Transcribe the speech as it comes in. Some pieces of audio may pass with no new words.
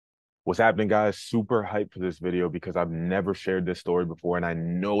What's happening, guys? Super hyped for this video because I've never shared this story before, and I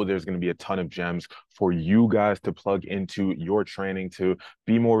know there's going to be a ton of gems for you guys to plug into your training to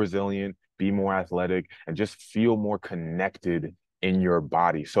be more resilient, be more athletic, and just feel more connected in your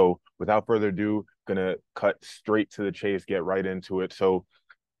body. So, without further ado, gonna cut straight to the chase, get right into it. So,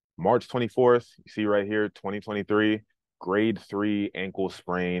 March 24th, you see right here, 2023, grade 3 ankle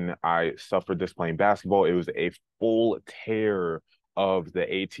sprain. I suffered this playing basketball. It was a full tear of the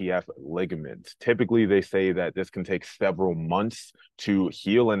ATF ligament. Typically, they say that this can take several months to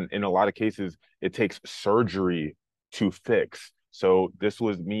heal, and in a lot of cases, it takes surgery to fix. So this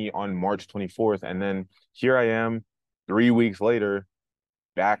was me on March 24th, and then here I am 3 weeks later,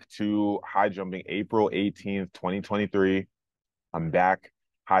 back to high jumping April 18th, 2023. I'm back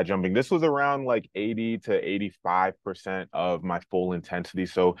high jumping. This was around like 80 to 85% of my full intensity.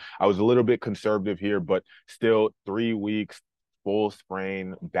 So I was a little bit conservative here, but still 3 weeks, full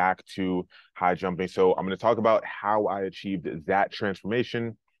sprain, back to high jumping. So I'm going to talk about how I achieved that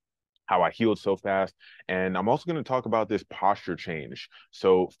transformation, how I healed so fast. And I'm also going to talk about this posture change.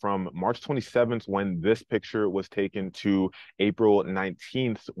 So from March 27th, when this picture was taken, to April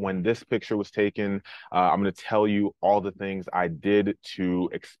 19th, when this picture was taken, I'm going to tell you all the things I did to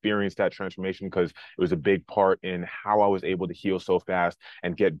experience that transformation, because it was a big part in how I was able to heal so fast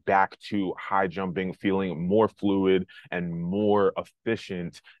and get back to high jumping, feeling more fluid and more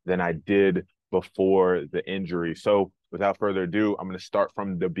efficient than I did before the injury. So without further ado, I'm going to start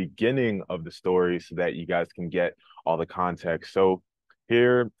from the beginning of the story so that you guys can get all the context. So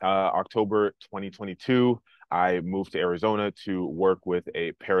here, October 2022, I moved to Arizona to work with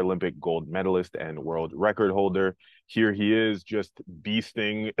a Paralympic gold medalist and world record holder. Here he is, just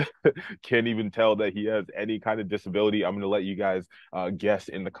beasting. Can't even tell that he has any kind of disability. I'm going to let you guys guess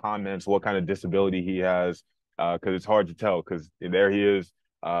in the comments what kind of disability he has, because it's hard to tell, because there he is,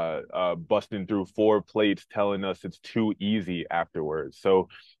 busting through 4 plates, telling us it's too easy afterwards. So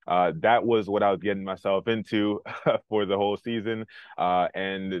that was what I was getting myself into for the whole season.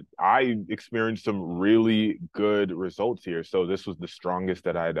 And I experienced some really good results here. So this was the strongest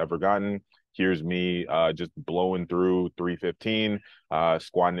that I had ever gotten. Here's me just blowing through 315,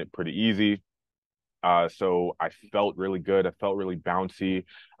 squatting it pretty easy. So I felt really good. I felt really bouncy.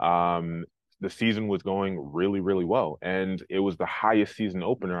 The season was going really, really well. And it was the highest season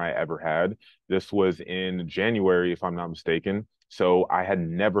opener I ever had. This was in January, if I'm not mistaken. So I had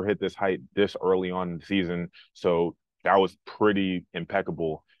never hit this height this early on in the season. So that was pretty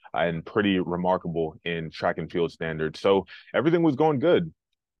impeccable and pretty remarkable in track and field standards. So everything was going good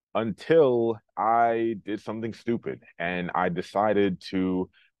until I did something stupid and I decided to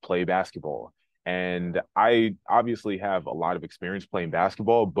play basketball. And I obviously have a lot of experience playing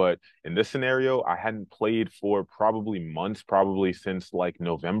basketball, but in this scenario, I hadn't played for probably months, probably since like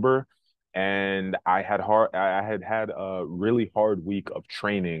November. And I had had a really hard week of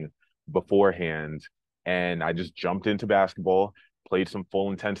training beforehand. And I just jumped into basketball, played some full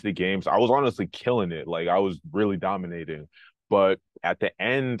intensity games. I was honestly killing it. Like I was really dominating. But at the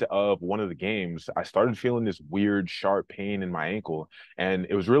end of one of the games, I started feeling this weird sharp pain in my ankle. And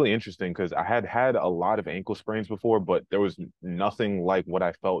it was really interesting because I had had a lot of ankle sprains before, but there was nothing like what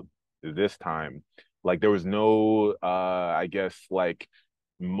I felt this time. Like there was no, I guess, like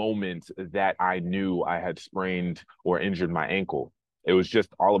moment that I knew I had sprained or injured my ankle. It was just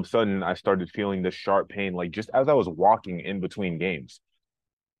all of a sudden I started feeling this sharp pain, like just as I was walking in between games,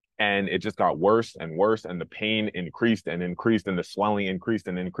 and it just got worse and worse, and the pain increased and increased, and the swelling increased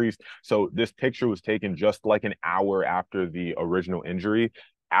and increased. So this picture was taken just like an hour after the original injury.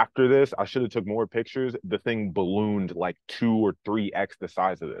 After this, I should have took more pictures. The thing ballooned like 2 or 3x the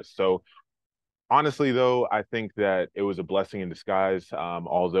size of this. So honestly, though, I think that it was a blessing in disguise,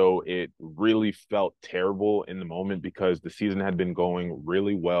 although it really felt terrible in the moment because the season had been going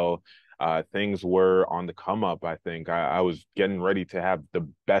really well. Things were on the come up, I think. I was getting ready to have the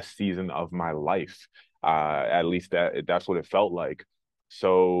best season of my life. At least that's what it felt like.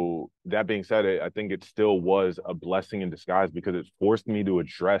 So that being said, I think it still was a blessing in disguise because it forced me to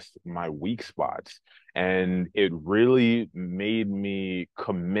address my weak spots. And it really made me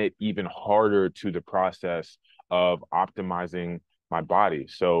commit even harder to the process of optimizing my body.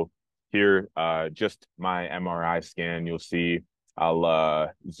 So here, just my MRI scan, you'll see,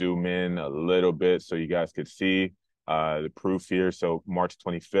 I'll zoom in a little bit so you guys could see the proof here. So March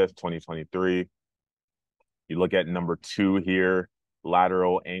 25th, 2023. You look at number 2 here,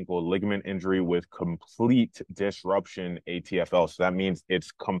 lateral ankle ligament injury with complete disruption ATFL. So that means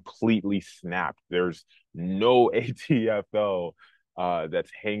it's completely snapped. There's no ATFL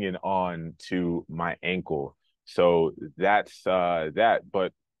that's hanging on to my ankle. So that's that.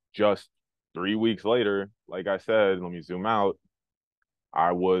 But just 3 weeks later, like I said, let me zoom out,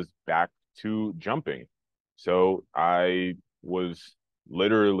 I was back to jumping. So I was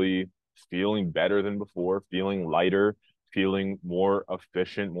literally feeling better than before, feeling lighter, feeling more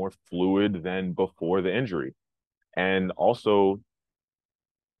efficient, more fluid than before the injury. And also,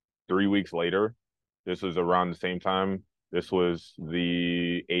 3 weeks later, this was around the same time. This was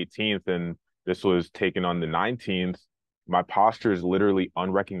the 18th, and this was taken on the 19th. My posture is literally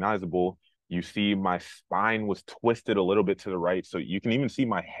unrecognizable. You see, my spine was twisted a little bit to the right. So you can even see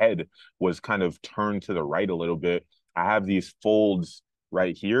my head was kind of turned to the right a little bit. I have these folds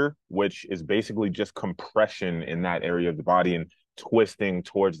right here, which is basically just compression in that area of the body and twisting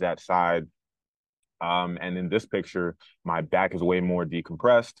towards that side. And in this picture, my back is way more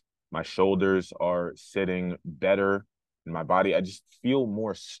decompressed. My shoulders are sitting better in my body. I just feel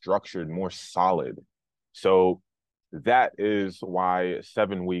more structured, more solid. So that is why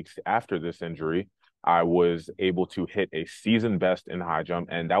 7 weeks after this injury, I was able to hit a season best in high jump,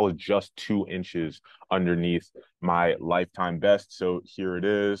 and that was just 2 inches underneath my lifetime best. So here it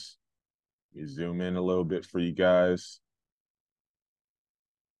is. Let me zoom in a little bit for you guys.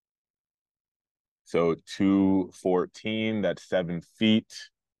 So 214, that's 7 feet.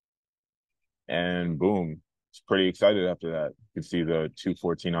 And boom, it's pretty excited after that. You can see the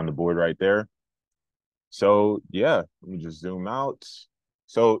 214 on the board right there. So yeah, let me just zoom out.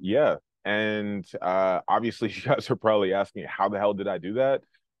 So yeah, and obviously you guys are probably asking how the hell did I do that?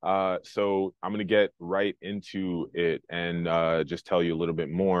 So I'm gonna get right into it and just tell you a little bit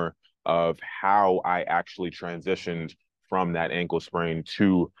more of how I actually transitioned from that ankle sprain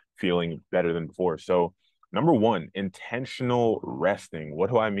to feeling better than before. So number one, intentional resting. What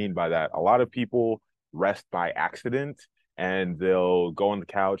do I mean by that? A lot of people rest by accident and they'll go on the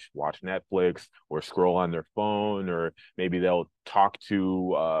couch, watch Netflix, or scroll on their phone, or maybe they'll talk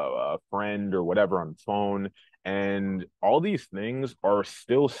to a friend or whatever on the phone. And all these things are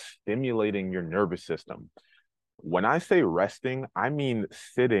still stimulating your nervous system. When I say resting, I mean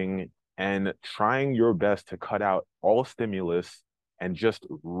sitting and trying your best to cut out all stimulus and just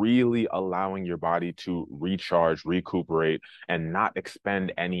really allowing your body to recharge, recuperate, and not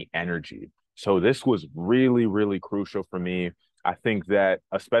expend any energy. So this was really, really crucial for me. I think that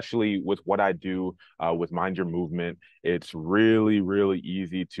especially with what I do with Mind Your Movement, it's really, really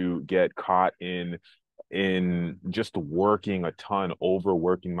easy to get caught in just working a ton,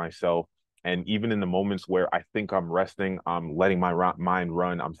 overworking myself. And even in the moments where I think I'm resting, I'm letting my mind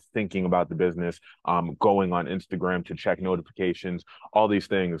run. I'm thinking about the business. I'm going on Instagram to check notifications. All these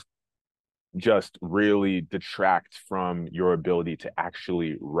things just really detract from your ability to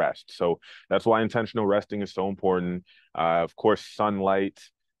actually rest. So that's why intentional resting is so important. Of course, sunlight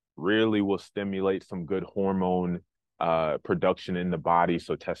really will stimulate some good hormone production in the body.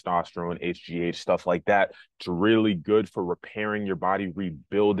 So testosterone, HGH, stuff like that. It's really good for repairing your body,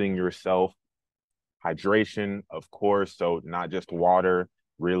 rebuilding yourself. Hydration, of course. So not just water,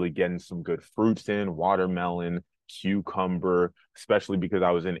 really getting some good fruits in, watermelon, cucumber, especially because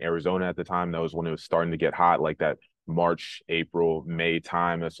I was in Arizona at the time. That was when it was starting to get hot, like that March, April, May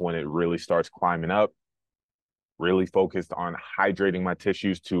time. That's when it really starts climbing up. Really focused on hydrating my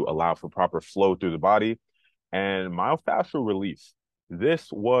tissues to allow for proper flow through the body. And myofascial release. This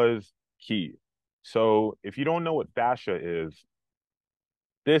was key. So if you don't know what fascia is,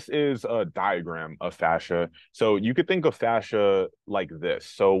 this is a diagram of fascia. So you could think of fascia like this.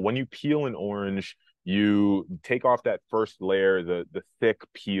 So when you peel an orange, you take off that first layer, the thick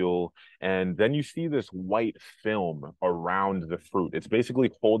peel, and then you see this white film around the fruit. It's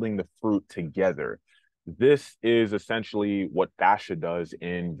basically holding the fruit together. This is essentially what fascia does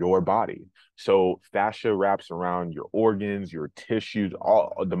in your body. So fascia wraps around your organs, your tissues,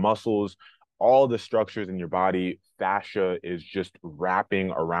 all the muscles, all the structures in your body. Fascia is just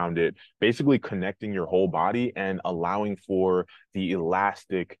wrapping around it, basically connecting your whole body and allowing for the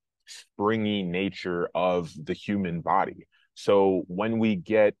elastic, springy nature of the human body. So when we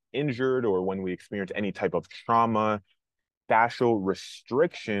get injured or when we experience any type of trauma, fascial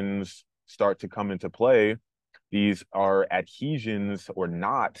restrictions start to come into play. These are adhesions or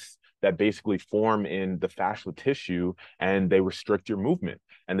knots that basically form in the fascial tissue and they restrict your movement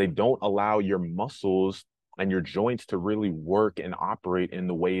and they don't allow your muscles and your joints to really work and operate in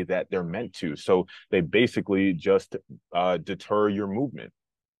the way that they're meant to. So they basically just deter your movement.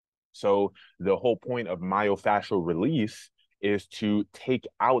 So the whole point of myofascial release is to take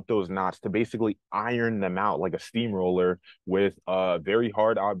out those knots, to basically iron them out like a steamroller with a very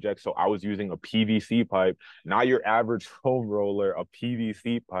hard object. So I was using a PVC pipe, not your average foam roller, a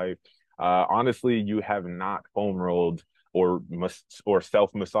PVC pipe. Honestly, you have not foam rolled or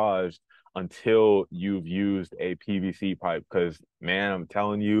self-massaged until you've used a PVC pipe. Because man, I'm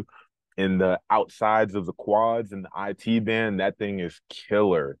telling you, in the outsides of the quads and the IT band, that thing is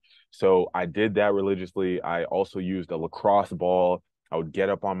killer. So I did that religiously. I also used a lacrosse ball. I would get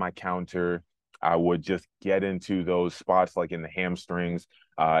up on my counter. I would just get into those spots like in the hamstrings,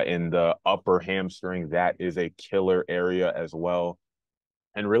 in the upper hamstring. That is a killer area as well,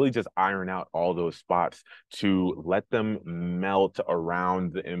 and really just iron out all those spots to let them melt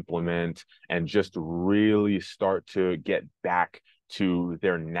around the implement and just really start to get back to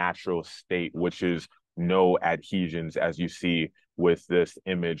their natural state, which is no adhesions, as you see with this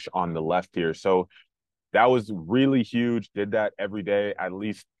image on the left here. So that was really huge. Did that every day, at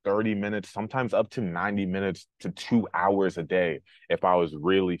least 30 minutes, sometimes up to 90 minutes to 2 hours a day if I was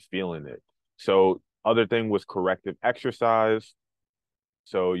really feeling it. So other thing was corrective exercise.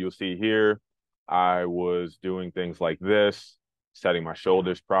 So you'll see here, I was doing things like this, setting my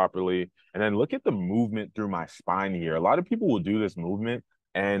shoulders properly. And then look at the movement through my spine here. A lot of people will do this movement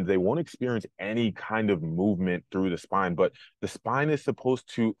and they won't experience any kind of movement through the spine, but the spine is supposed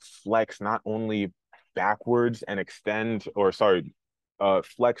to flex not only backwards and extend, or sorry,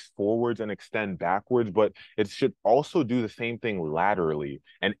 flex forwards and extend backwards, but it should also do the same thing laterally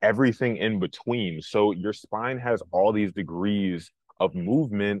and everything in between. So your spine has all these degrees of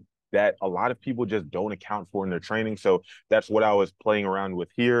movement that a lot of people just don't account for in their training. So that's what I was playing around with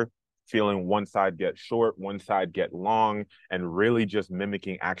here, feeling one side get short, one side get long, and really just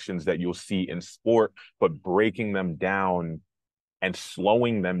mimicking actions that you'll see in sport, but breaking them down and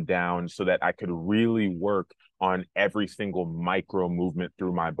slowing them down so that I could really work on every single micro movement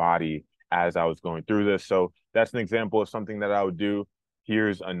through my body as I was going through this. So that's an example of something that I would do.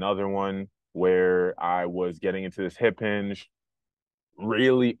 Here's another one where I was getting into this hip hinge,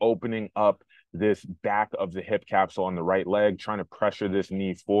 really opening up this back of the hip capsule on the right leg, trying to pressure this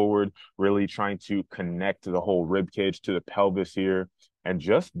knee forward, really trying to connect the whole rib cage to the pelvis here, and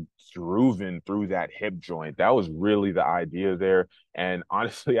just grooving through that hip joint. That was really the idea there. And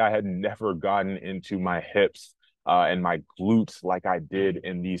honestly, I had never gotten into my hips and my glutes like I did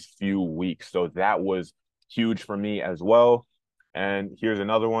in these few weeks. So that was huge for me as well. And here's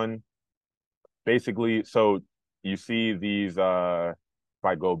another one. Basically, so you see these if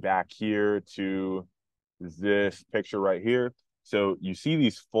I go back here to this picture right here, so you see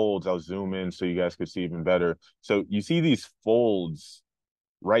these folds. I'll zoom in so you guys could see even better. So you see these folds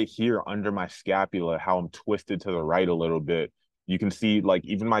right here under my scapula, how I'm twisted to the right a little bit. You can see like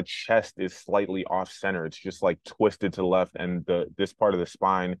even my chest is slightly off center. It's just like twisted to the left, and this part of the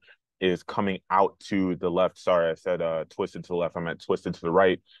spine is coming out to the left. Sorry, I said twisted to the left. I meant twisted to the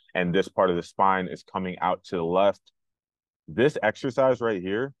right, and this part of the spine is coming out to the left. This exercise right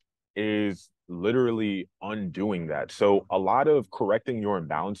here is literally undoing that. So a lot of correcting your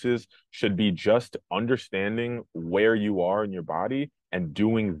imbalances should be just understanding where you are in your body and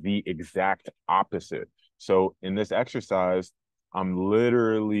doing the exact opposite. So in this exercise, I'm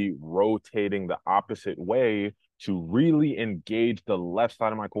literally rotating the opposite way to really engage the left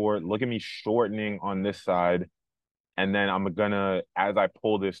side of my core. Look at me shortening on this side. And then I'm gonna, as I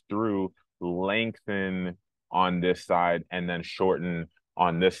pull this through, lengthen on this side and then shorten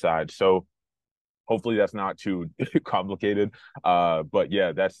on this side. So hopefully that's not too complicated. But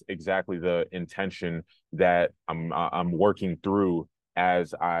yeah, that's exactly the intention that I'm working through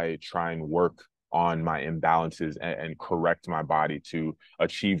as I try and work on my imbalances and correct my body to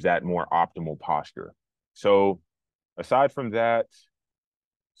achieve that more optimal posture. So aside from that,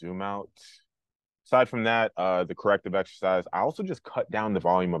 zoom out. Aside from that, the corrective exercise, I also just cut down the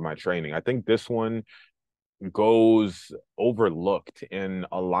volume of my training. I think this one goes overlooked in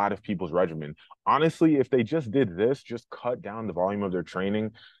a lot of people's regimen. Honestly, if they just did this, just cut down the volume of their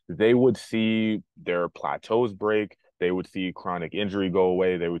training, they would see their plateaus break, they would see chronic injury go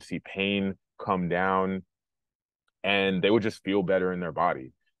away, they would see pain come down, and they would just feel better in their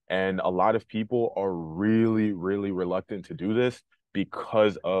body. And a lot of people are really, really reluctant to do this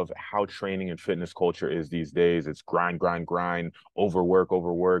because of how training and fitness culture is these days. It's grind, grind, grind, overwork,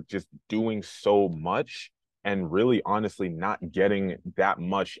 overwork, just doing so much and really honestly not getting that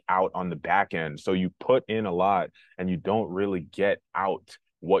much out on the back end. So you put in a lot and you don't really get out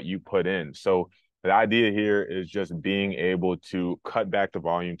what you put in. So the idea here is just being able to cut back the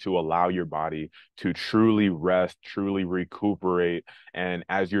volume to allow your body to truly rest, truly recuperate. And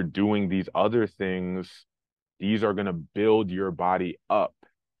as you're doing these other things, these are going to build your body up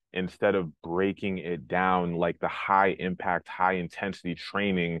instead of breaking it down like the high impact, high intensity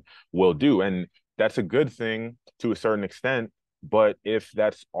training will do. And that's a good thing to a certain extent, But if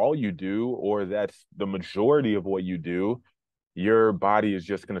that's all you do, or that's the majority of what you do, your body is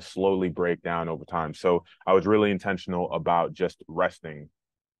just going to slowly break down over time. So I was really intentional about just resting.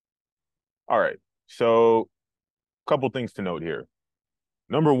 All right. So a couple things to note here.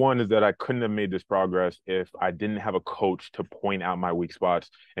 Number one is that I couldn't have made this progress if I didn't have a coach to point out my weak spots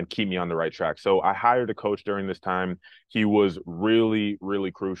and keep me on the right track. So I hired a coach during this time. He was really,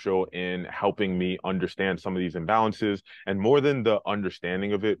 really crucial in helping me understand some of these imbalances, and more than the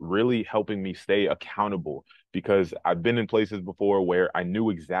understanding of it, really helping me stay accountable, because I've been in places before where I knew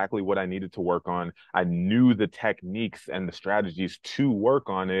exactly what I needed to work on. I knew the techniques and the strategies to work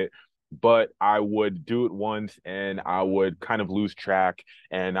on it, but I would do it once and I would kind of lose track,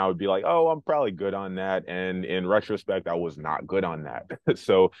 and I would be like, oh, I'm probably good on that. And in retrospect, I was not good on that.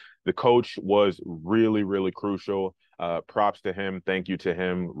 So the coach was really, really crucial. Props to him. Thank you to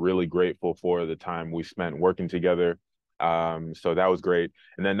him. Really grateful for the time we spent working together. So that was great.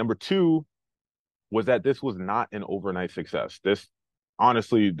 And then number two was that this was not an overnight success. This,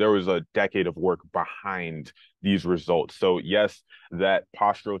 honestly, there was a decade of work behind these results. So yes, that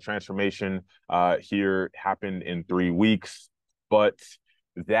postural transformation here happened in 3 weeks, but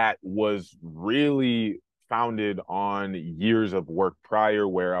that was really founded on years of work prior,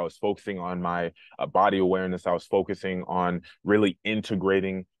 where I was focusing on my body awareness. I was focusing on really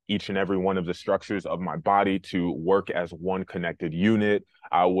integrating each and every one of the structures of my body to work as one connected unit.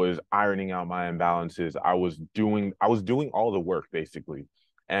 I was ironing out my imbalances. I was doing all the work basically.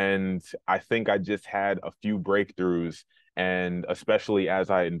 And I think I just had a few breakthroughs. And especially as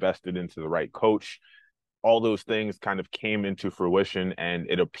I invested into the right coach, all those things kind of came into fruition and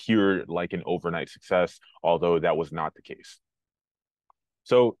it appeared like an overnight success, although that was not the case.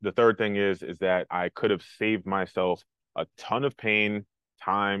 So the third thing is that I could have saved myself a ton of pain,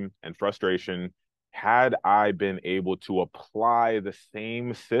 time, and frustration had I been able to apply the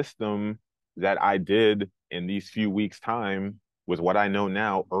same system that I did in these few weeks' time with what I know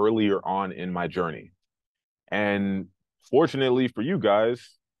now earlier on in my journey. And fortunately for you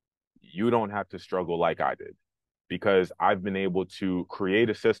guys, you don't have to struggle like I did, because I've been able to create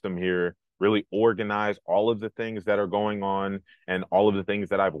a system here, really organize all of the things that are going on and all of the things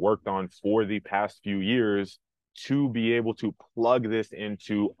that I've worked on for the past few years, to be able to plug this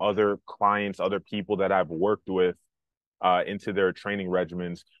into other clients, other people that I've worked with, into their training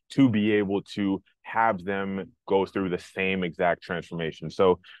regimens, to be able to have them go through the same exact transformation.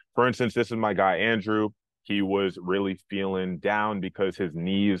 So, for instance, this is my guy, Andrew. He was really feeling down because his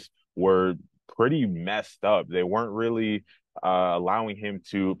knees were pretty messed up. They weren't really allowing him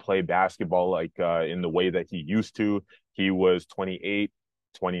to play basketball like in the way that he used to. He was 28,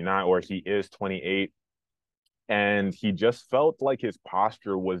 29, or he is 28, and he just felt like his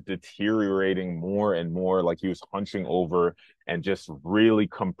posture was deteriorating more and more, like he was hunching over and just really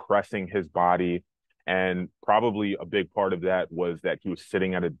compressing his body. And probably a big part of that was that he was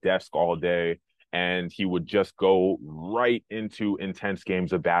sitting at a desk all day, and he would just go right into intense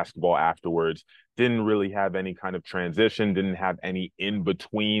games of basketball afterwards. Didn't really have any kind of transition, didn't have any in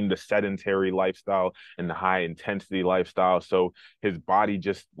between the sedentary lifestyle and the high intensity lifestyle. So his body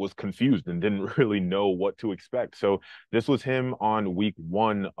just was confused and didn't really know what to expect. So this was him on week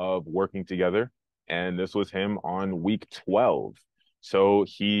 1 of working together, and this was him on week 12. So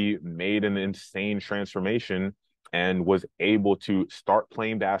he made an insane transformation and was able to start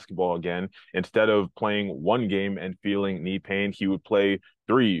playing basketball again. Instead of playing one game and feeling knee pain, he would play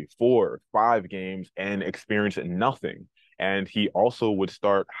 3, 4, 5 games and experience nothing. And he also would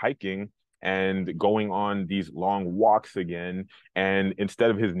start hiking and going on these long walks again. And instead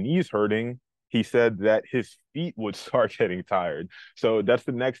of his knees hurting, he said that his feet would start getting tired. So that's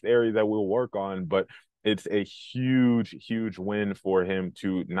the next area that we'll work on. But it's a huge, huge win for him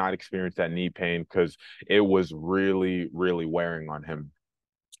to not experience that knee pain, because it was really, really wearing on him.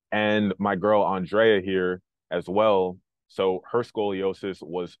 And my girl Andrea here as well. So her scoliosis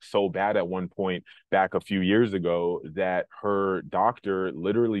was so bad at one point back a few years ago that her doctor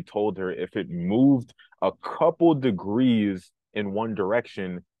literally told her if it moved a couple degrees in one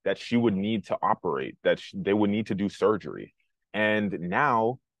direction, that she would need to operate, that they would need to do surgery. And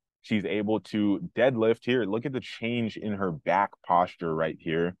now she's able to deadlift here. Look at the change in her back posture right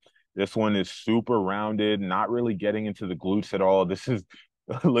here. This one is super rounded, not really getting into the glutes at all. This is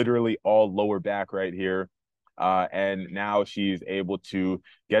literally all lower back right here. And now she's able to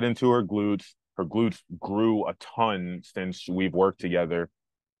get into her glutes. Her glutes grew a ton since we've worked together.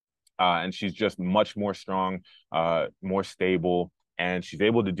 And she's just much more strong, more stable. And she's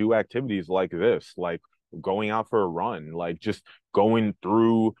able to do activities like this, like going out for a run, like just going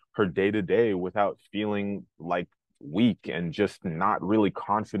through her day to day without feeling like weak and just not really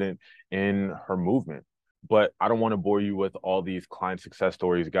confident in her movement. But I don't want to bore you with all these client success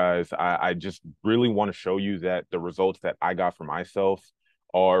stories, guys. I just really want to show you that the results that I got for myself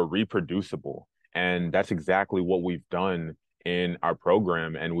are reproducible. And that's exactly what we've done in our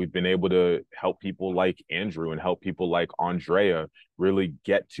program. And we've been able to help people like Andrew and help people like Andrea really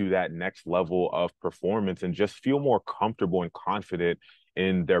get to that next level of performance and just feel more comfortable and confident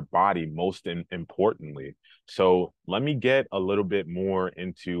in their body, importantly. So let me get a little bit more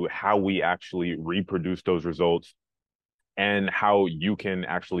into how we actually reproduce those results and how you can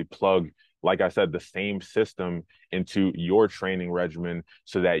actually plug, like I said, the same system into your training regimen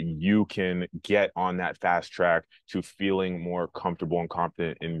so that you can get on that fast track to feeling more comfortable and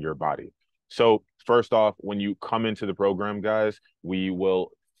confident in your body. So, first off, when you come into the program, guys, we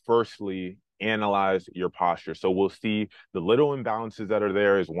will firstly analyze your posture. So we'll see the little imbalances that are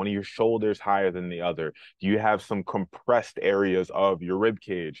there. Is one of your shoulders higher than the other? Do you have some compressed areas of your rib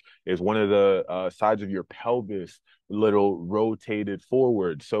cage? Is one of the sides of your pelvis little rotated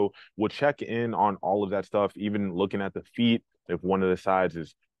forward? So we'll check in on all of that stuff, even looking at the feet. If one of the sides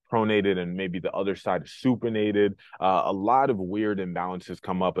is pronated and maybe the other side is supinated, a lot of weird imbalances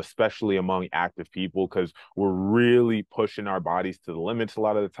come up, especially among active people, because we're really pushing our bodies to the limits a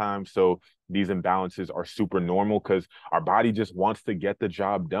lot of the time. So these imbalances are super normal because our body just wants to get the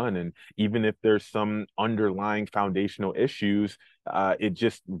job done. And even if there's some underlying foundational issues, it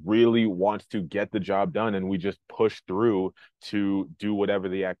just really wants to get the job done. And we just push through to do whatever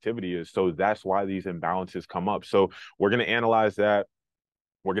the activity is. So that's why these imbalances come up. So we're going to analyze that.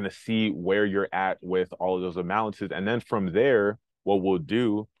 We're going to see where you're at with all of those imbalances. And then from there, what we'll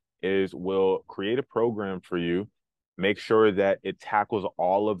do is we'll create a program for you, make sure that it tackles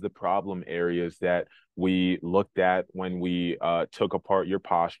all of the problem areas that we looked at when we took apart your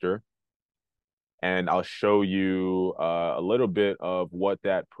posture. And I'll show you a little bit of what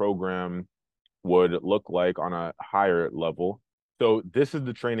that program would look like on a higher level. So this is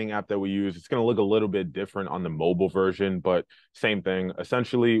the training app that we use. It's going to look a little bit different on the mobile version, but same thing.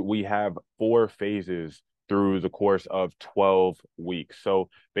 Essentially, we have 4 phases through the course of 12 weeks. So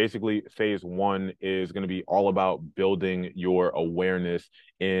basically, phase one is going to be all about building your awareness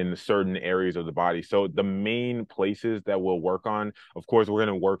in certain areas of the body. So the main places that we'll work on, of course, we're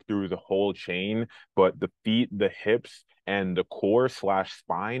going to work through the whole chain, but the feet, the hips, and the core slash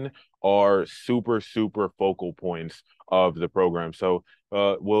spine are super focal points of the program. So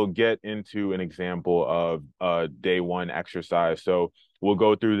we'll get into an example of day one exercise. So we'll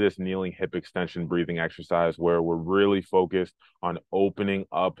go through this kneeling hip extension breathing exercise where we're really focused on opening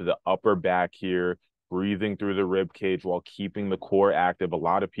up the upper back here, breathing through the rib cage while keeping the core active. A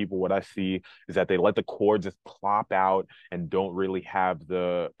lot of people, what I see is that they let the core just plop out and don't really have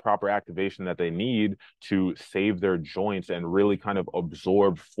the proper activation that they need to save their joints and really kind of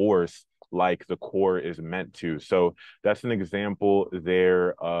absorb force like the core is meant to. So that's an example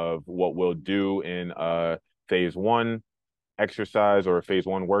there of what we'll do in phase one exercise or a phase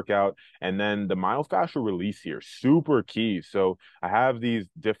one workout. And then the myofascial release here, super key. So I have these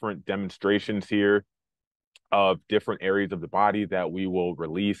different demonstrations here of different areas of the body that we will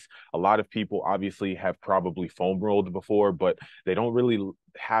release. A lot of people obviously have probably foam rolled before, but they don't really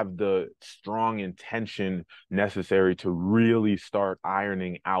have the strong intention necessary to really start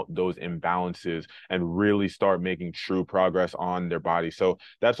ironing out those imbalances and really start making true progress on their body. So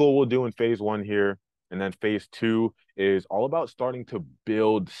that's what we'll do in phase one here. And then phase two is all about starting to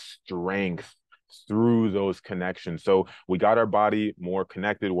build strength through those connections. So we got our body more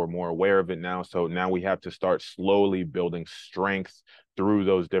connected. We're more aware of it now. So now we have to start slowly building strength through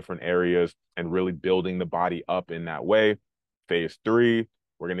those different areas and really building the body up in that way. Phase three,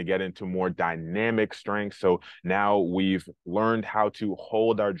 we're going to get into more dynamic strength. So now we've learned how to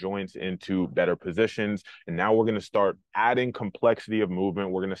hold our joints into better positions. And now we're going to start adding complexity of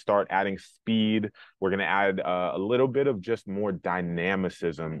movement. We're going to start adding speed. We're going to add a little bit of just more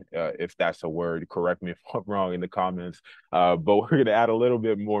dynamicism, if that's a word. Correct me if I'm wrong in the comments. But we're going to add a little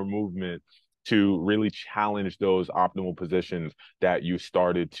bit more movement to really challenge those optimal positions that you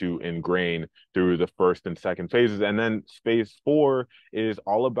started to ingrain through the first and second phases. And then phase four is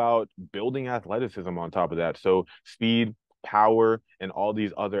all about building athleticism on top of that. So speed, power, and all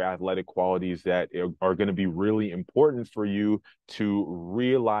these other athletic qualities that are going to be really important for you to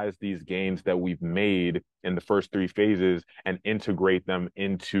realize these gains that we've made in the first 3 phases and integrate them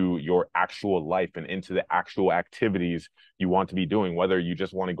into your actual life and into the actual activities you want to be doing, whether you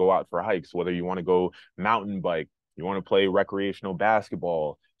just want to go out for hikes, whether you want to go mountain bike, you want to play recreational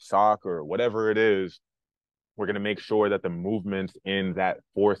basketball, soccer, whatever it is. We're going to make sure that the movements in that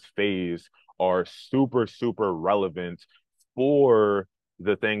fourth phase are super, super relevant for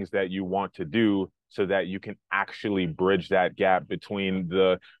the things that you want to do so that you can actually bridge that gap between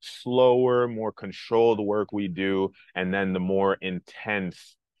the slower, more controlled work we do and then the more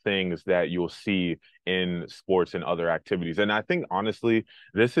intense things that you'll see in sports and other activities. And I think honestly,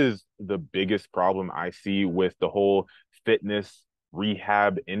 this is the biggest problem I see with the whole fitness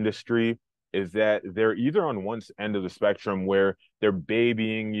rehab industry is that they're either on one end of the spectrum where they're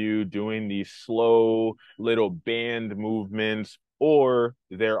babying you, doing these slow little band movements, or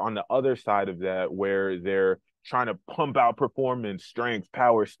they're on the other side of that where they're trying to pump out performance, strength,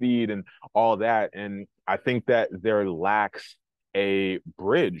 power, speed, and all that. And I think that there lacks a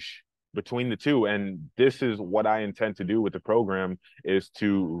bridge between the two. And this is what I intend to do with the program is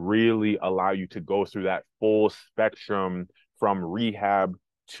to really allow you to go through that full spectrum from rehab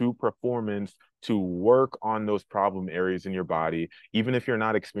to performance to work on those problem areas in your body, even if you're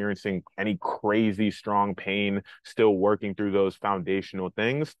not experiencing any crazy strong pain, still working through those foundational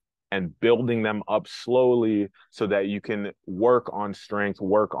things and building them up slowly so that you can work on strength,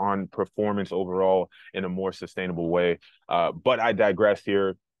 work on performance overall in a more sustainable way. But I digress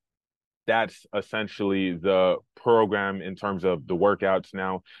here. That's essentially the program in terms of the workouts.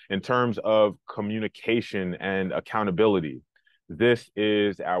 Now, in terms of communication and accountability, this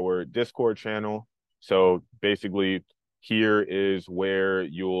is our Discord channel. So basically, here is where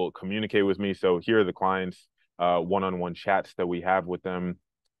you'll communicate with me. So here are the clients, one-on-one chats that we have with them.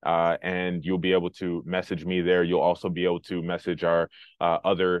 And you'll be able to message me there. You'll also be able to message our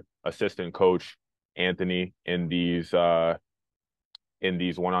other assistant coach, Anthony, in these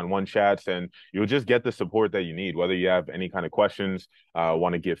one-on-one chats, and you'll just get the support that you need, whether you have any kind of questions,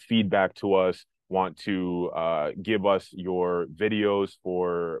 want to give feedback to us, want to give us your videos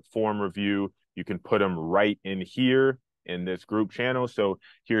for form review. You can put them right in here in this group channel. So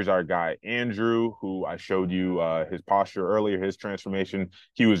here's our guy, Andrew, who I showed you his posture earlier, his transformation.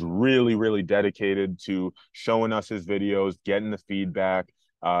 He was really, really dedicated to showing us his videos, getting the feedback.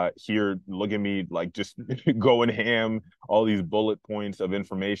 Here, look at me, like just going ham, all these bullet points of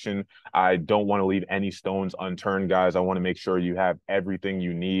information. I don't want to leave any stones unturned, guys. I want to make sure you have everything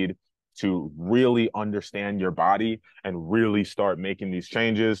you need to really understand your body and really start making these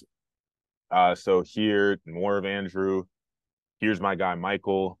changes. So here, more of Andrew. Here's my guy,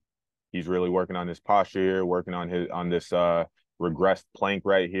 Michael. He's really working on his posture here, working on this regressed plank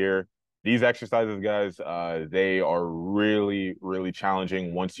right here. These exercises, guys, they are really, really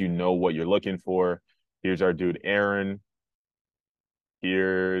challenging once you know what you're looking for. Here's our dude, Aaron.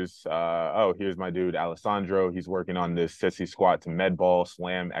 Here's my dude Alessandro. He's working on this sissy squat to med ball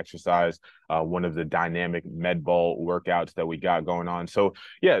slam exercise, one of the dynamic med ball workouts that we got going on. So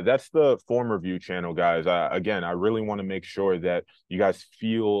yeah, that's the form review channel, guys. Again, I really want to make sure that you guys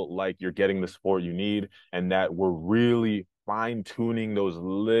feel like you're getting the support you need and that we're really fine tuning those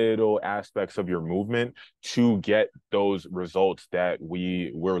little aspects of your movement to get those results that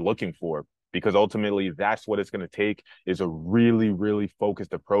we're looking for, because ultimately that's what it's going to take is a really, really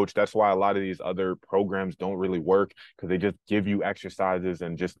focused approach. That's why a lot of these other programs don't really work, because they just give you exercises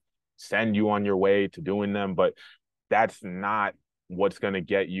and just send you on your way to doing them. But that's not what's going to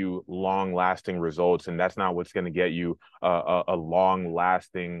get you long lasting results. And that's not what's going to get you a long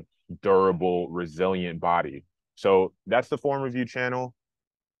lasting, durable, resilient body. So that's the form review channel.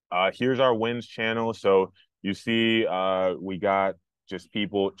 Here's our wins channel. So you see we got just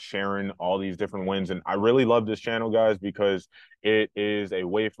people sharing all these different wins. And I really love this channel, guys, because it is a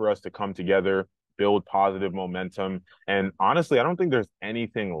way for us to come together, build positive momentum. And honestly, I don't think there's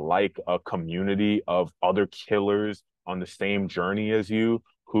anything like a community of other killers on the same journey as you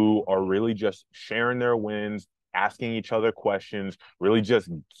who are really just sharing their wins, asking each other questions, really just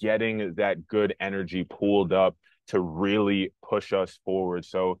getting that good energy pooled up to really push us forward.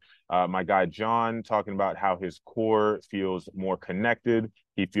 So my guy John talking about how his core feels more connected.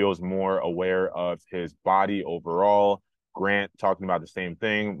 He feels more aware of his body overall. Grant talking about the same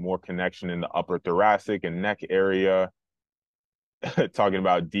thing, more connection in the upper thoracic and neck area, talking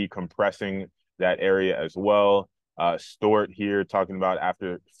about decompressing that area as well. Stort here talking about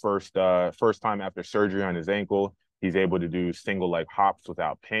after first time after surgery on his ankle, he's able to do single leg hops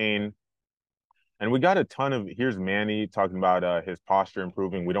without pain. And we got a ton of, here's Manny talking about his posture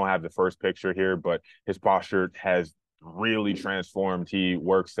improving. We don't have the first picture here, but his posture has really transformed. He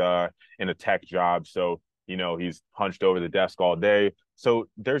works in a tech job. So, you know, he's hunched over the desk all day. So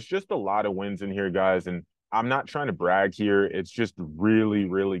there's just a lot of wins in here, guys. And I'm not trying to brag here. It's just really,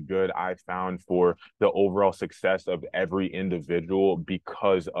 really good, I found, for the overall success of every individual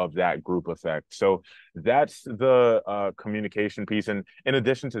because of that group effect. So that's the communication piece. And in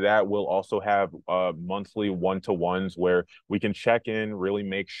addition to that, we'll also have monthly one-to-ones where we can check in, really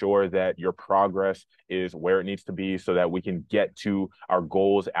make sure that your progress is where it needs to be so that we can get to our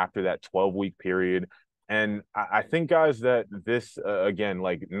goals after that 12-week period. And I think, guys, that this, again,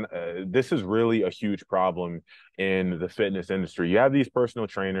 this is really a huge problem in the fitness industry. You have these personal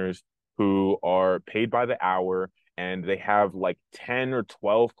trainers who are paid by the hour and they have like 10 or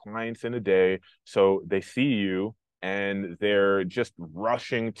 12 clients in a day. So they see you and they're just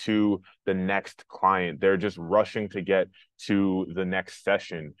rushing to the next client. They're just rushing to get to the next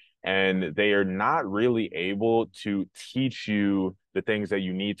session. And they are not really able to teach you the things that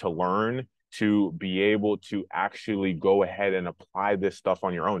you need to learn to be able to actually go ahead and apply this stuff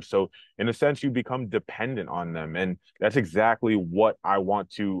on your own. So in a sense, you become dependent on them. And that's exactly what I want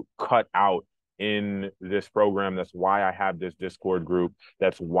to cut out in this program. That's why I have this Discord group.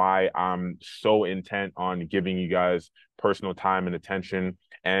 That's why I'm so intent on giving you guys personal time and attention.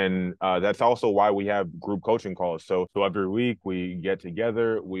 And that's also why we have group coaching calls. So every week we get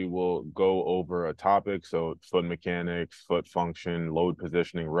together, we will go over a topic. So foot mechanics, foot function, load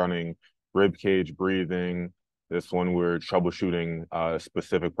positioning, running, rib cage breathing. This one, we're troubleshooting a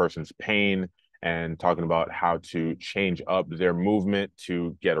specific person's pain and talking about how to change up their movement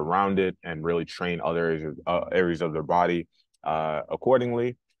to get around it and really train other areas of their body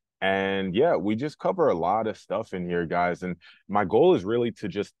accordingly. And yeah, we just cover a lot of stuff in here, guys. And my goal is really to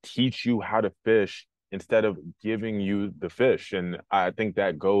just teach you how to fish instead of giving you the fish. And I think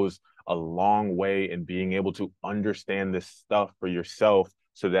that goes a long way in being able to understand this stuff for yourself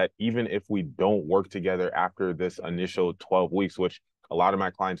so that even if we don't work together after this initial 12 weeks, which a lot of my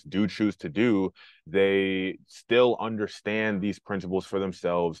clients do choose to do, they still understand these principles for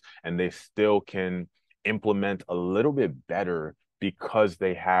themselves and they still can implement a little bit better because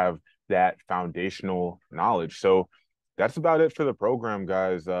they have that foundational knowledge. So that's about it for the program,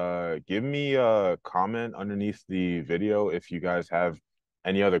 guys. Give me a comment underneath the video if you guys have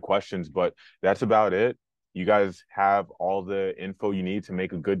any other questions, but that's about it. You guys have all the info you need to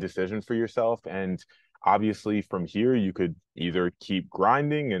make a good decision for yourself. And obviously, from here, you could either keep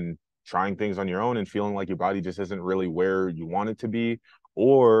grinding and trying things on your own and feeling like your body just isn't really where you want it to be,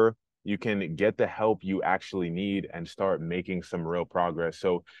 or you can get the help you actually need and start making some real progress.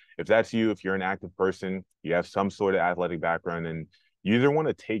 So if that's you, if you're an active person, you have some sort of athletic background, and you either want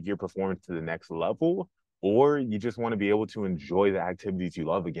to take your performance to the next level, or you just want to be able to enjoy the activities you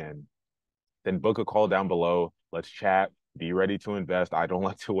love again, then book a call down below. Let's chat. Be ready to invest. I don't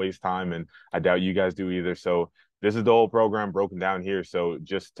like to waste time, and I doubt you guys do either. So this is the whole program broken down here. So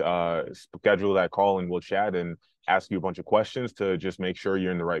just schedule that call and we'll chat and ask you a bunch of questions to just make sure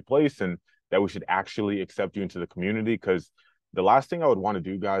you're in the right place and that we should actually accept you into the community. Because the last thing I would want to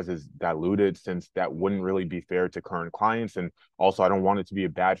do, guys, is dilute it, since that wouldn't really be fair to current clients. And also, I don't want it to be a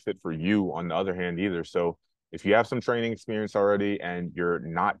bad fit for you on the other hand either. So if you have some training experience already and you're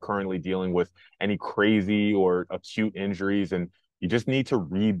not currently dealing with any crazy or acute injuries and you just need to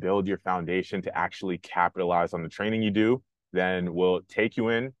rebuild your foundation to actually capitalize on the training you do, then we'll take you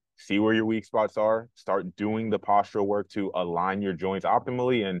in, see where your weak spots are, start doing the postural work to align your joints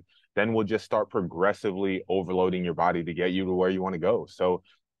optimally, and then we'll just start progressively overloading your body to get you to where you want to go. So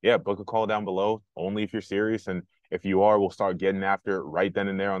yeah, book a call down below, only if you're serious. And if you are, we'll start getting after it right then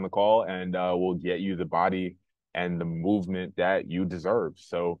and there on the call, and we'll get you the body and the movement that you deserve.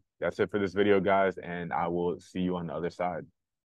 So that's it for this video, guys, and I will see you on the other side.